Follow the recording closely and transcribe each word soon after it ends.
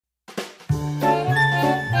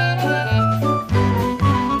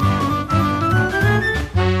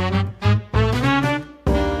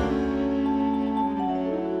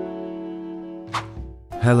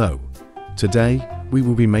Hello, today we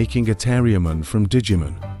will be making a Terriermon from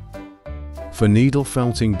Digimon. For needle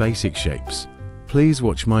felting basic shapes, please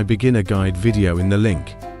watch my beginner guide video in the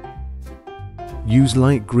link. Use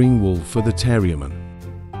light green wool for the Terriermon.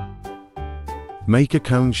 Make a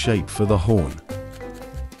cone shape for the horn.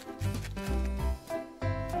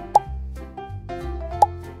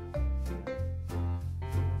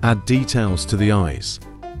 Add details to the eyes.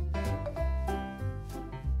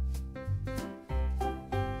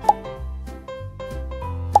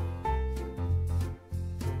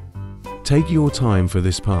 Take your time for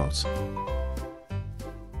this part.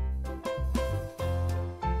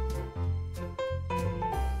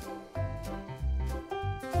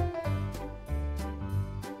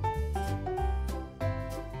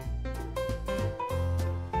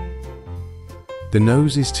 The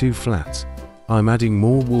nose is too flat. I'm adding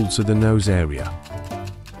more wool to the nose area.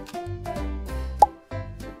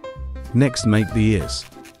 Next, make the ears.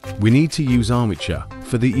 We need to use armature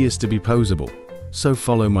for the ears to be posable, so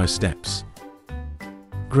follow my steps.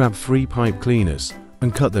 Grab 3 pipe cleaners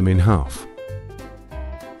and cut them in half.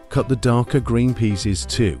 Cut the darker green pieces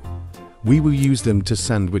too. We will use them to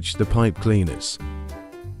sandwich the pipe cleaners.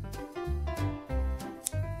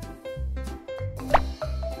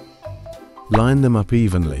 Line them up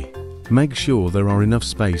evenly. Make sure there are enough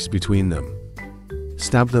space between them.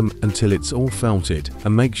 Stab them until it's all felted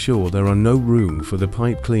and make sure there are no room for the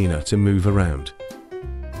pipe cleaner to move around.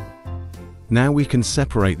 Now we can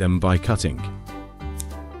separate them by cutting.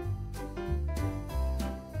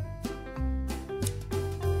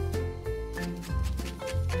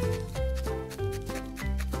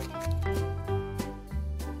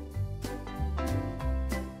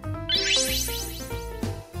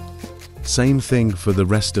 Same thing for the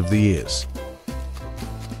rest of the ears.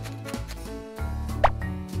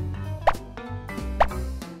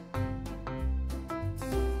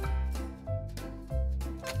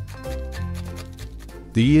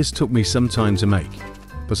 The ears took me some time to make,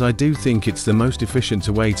 but I do think it's the most efficient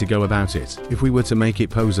way to go about it if we were to make it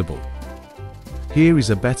posable. Here is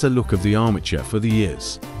a better look of the armature for the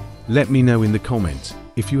ears. Let me know in the comment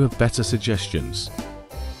if you have better suggestions.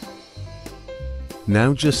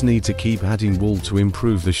 Now just need to keep adding wool to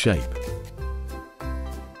improve the shape.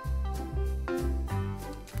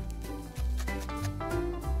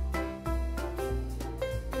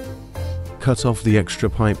 Cut off the extra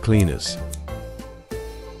pipe cleaners.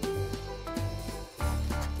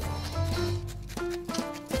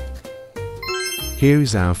 Here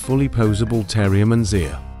is our fully posable Terriermon's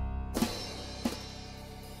ear.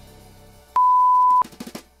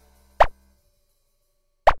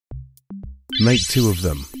 Make 2 of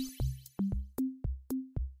them.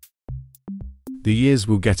 The ears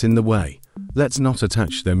will get in the way. Let's not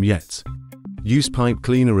attach them yet. Use pipe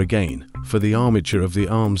cleaner again for the armature of the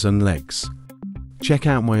arms and legs. Check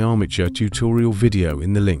out my armature tutorial video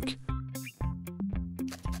in the link.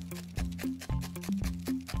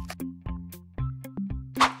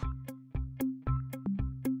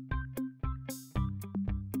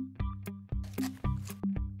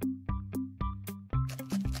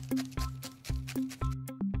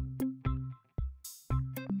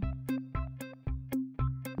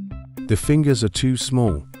 The fingers are too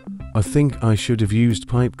small. I think I should have used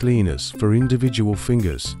pipe cleaners for individual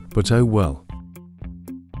fingers, but oh well.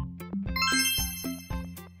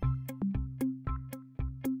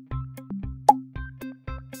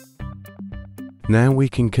 Now we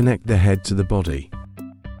can connect the head to the body.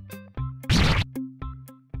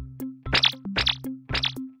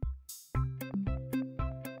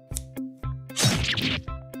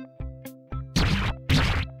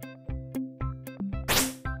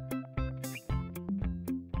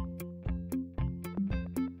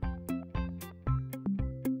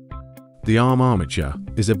 The arm armature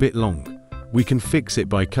is a bit long. We can fix it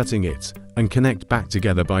by cutting it and connect back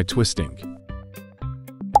together by twisting.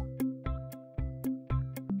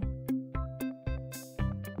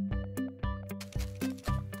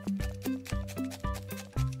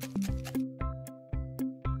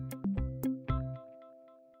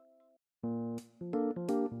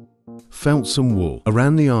 Felt some wool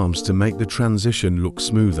around the arms to make the transition look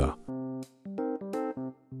smoother.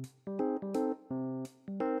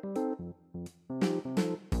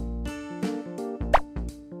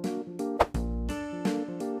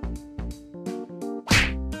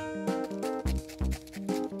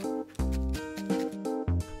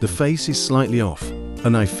 The face is slightly off,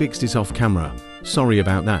 and I fixed it off camera. Sorry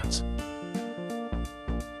about that.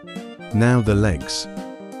 Now the legs.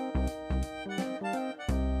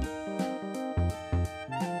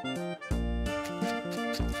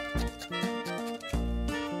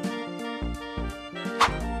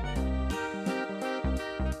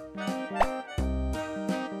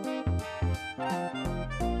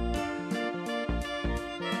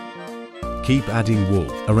 Keep adding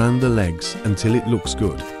wool around the legs until it looks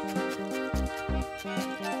good.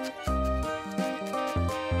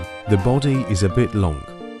 The body is a bit long.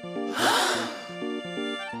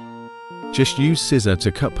 Just use scissor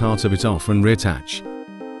to cut part of it off and reattach.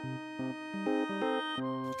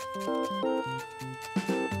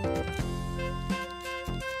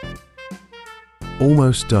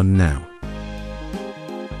 Almost done now.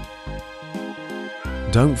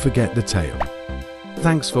 Don't forget the tail.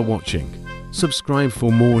 Thanks for watching. Subscribe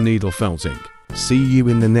for more needle felting. See you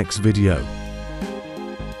in the next video.